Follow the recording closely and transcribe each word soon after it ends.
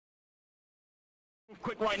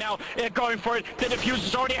Quick right now, they're going for it. The defuse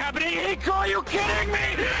is already happening. Hiko, are you kidding me?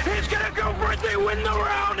 He's gonna go for it. They win the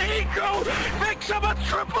round. Hiko picks up a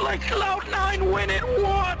triple and Cloud9 win it.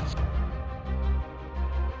 What?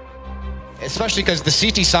 Especially because the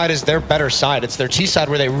CT side is their better side. It's their T side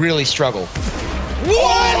where they really struggle.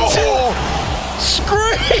 What? Oh!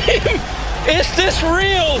 Scream! Is this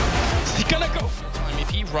real? Is he gonna go? If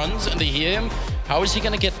he runs and they hear him, how is he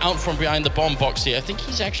gonna get out from behind the bomb box here? I think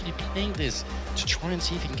he's actually playing this to try and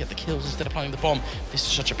see if he can get the kills instead of planting the bomb. This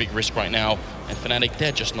is such a big risk right now, and Fnatic,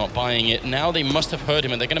 they're just not buying it. Now they must have heard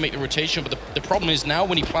him, and they're going to make the rotation, but the problem is now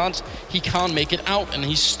when he plants, he can't make it out, and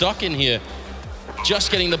he's stuck in here.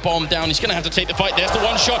 Just getting the bomb down, he's going to have to take the fight. There's the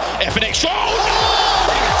one shot, FNX. Oh, no!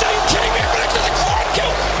 Are you kidding me? FNX does a quad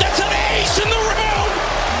kill! That's an ace in the round!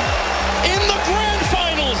 In the grand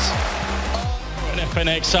finals!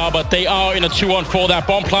 FNX are, but they are in a 2-on-4. That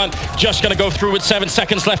bomb plant just gonna go through with 7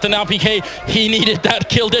 seconds left, and now PK, he needed that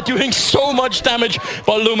kill. They're doing so much damage,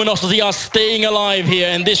 but Luminosity are staying alive here,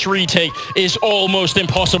 and this retake is almost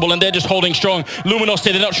impossible, and they're just holding strong.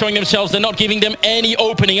 Luminosity, they're not showing themselves, they're not giving them any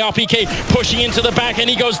opening. RPK pushing into the back, and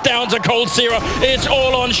he goes down to Coldzera. It's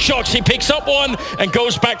all on Shox. He picks up one and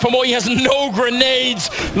goes back for more. He has no grenades.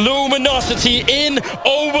 Luminosity in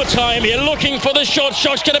overtime here, looking for the shot.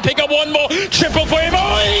 Shox gonna pick up one more. Triple for him.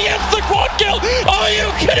 Oh, he gets the quad kill. Are you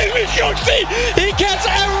kidding me, Shoxy? He gets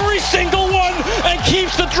every single one and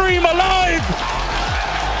keeps the dream alive.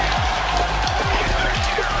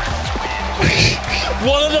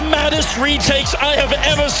 One of the maddest retakes I have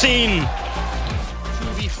ever seen.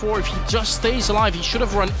 2v4, if he just stays alive, he should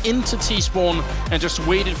have run into T-spawn and just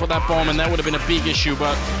waited for that bomb, and that would have been a big issue.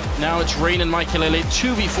 But now it's Rain and Mikelele,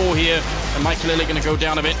 2v4 here, and Mikelele going to go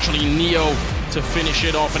down eventually. Neo to finish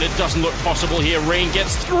it off, and it doesn't look possible here. Rain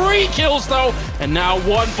gets 3 kills though, and now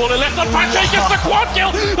 1 bullet left. The Patrick gets the quad kill.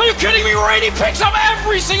 Are you kidding me? Rain, he picks up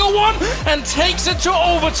every single one and takes it to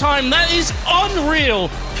overtime. That is unreal.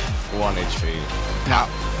 1 HP. Now,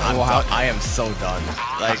 I am so done.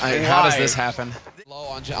 Like, how does this happen? Low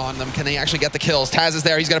on them. Can they actually get the kills? Taz is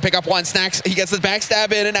there. He's going to pick up one. Snacks. He gets the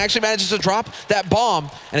backstab in and actually manages to drop that bomb.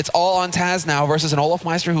 And it's all on Taz now versus an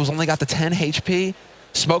Olofmeister who's only got the 10 HP.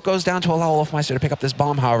 Smoke goes down to allow Olofmeister to pick up this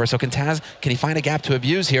bomb, however. So can he find a gap to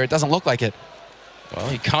abuse here? It doesn't look like it. Well,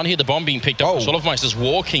 he can't hear the bomb being picked up. Olofmeister's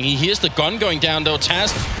walking. He hears the gun going down though.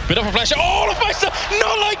 Taz, bit of a flash. Oh, Olofmeister,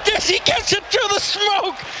 not like this. He gets it through the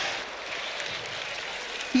smoke.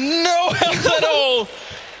 No health at all.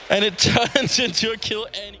 And it turns into a kill.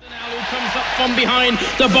 Alu comes up from behind.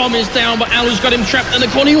 The bomb is down, but Alu's got him trapped in the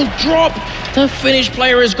corner. He'll drop. The Finnish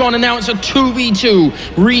player is gone, and now it's a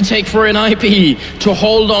 2v2 retake for an IP to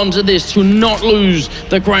hold on to this, to not lose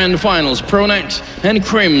the grand finals. Pronax and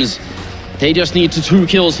Crims, they just need 2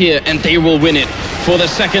 kills here, and they will win it for the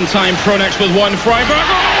second time. Pronax with 1 Freiburg. Oh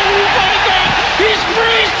my God! He's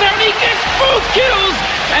freezed and he gets both kills,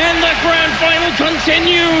 and the grand final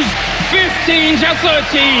continues. 15 to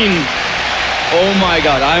 13. Oh my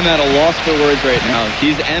God, I'm at a loss for words right now.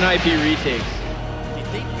 These NIP retakes. Did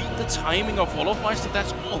they beat the timing of Olofmeister?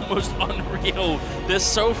 That's almost unreal. They're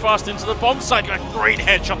so fast into the bomb site. A great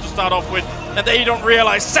headshot to start off with. And they don't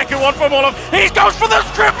realize. Second one from Olof. He goes for the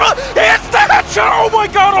triple. Here's the headshot. Oh my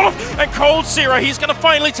God, Olof. And Coldzera, he's going to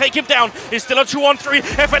finally take him down. He's still a 2-on-3.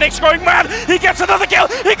 FNX going mad. He gets another kill.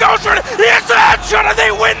 He goes for it. Here's the headshot, and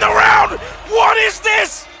they win the round. What is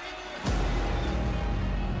this?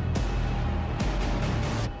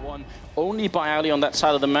 Only by Ali on that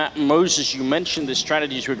side of the map. Moses, you mentioned the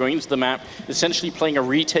strategies we're going into the map, essentially playing a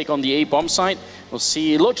retake on the A bomb site. We'll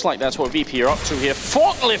see, it looks like that's what VP are up to here.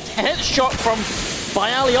 Forklift headshot from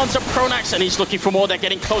Bialy onto Pronax, and he's looking for more. They're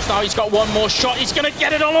getting close now. He's got one more shot. He's going to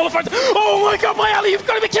get it on all of it. Oh my God, Bialy, you've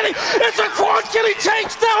got to be kidding. It's a quad kill. He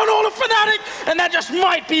takes down all of Fnatic, and that just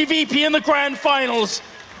might be VP in the grand finals.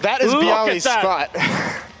 That is Bialy's spot.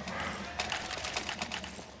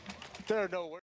 There are no words.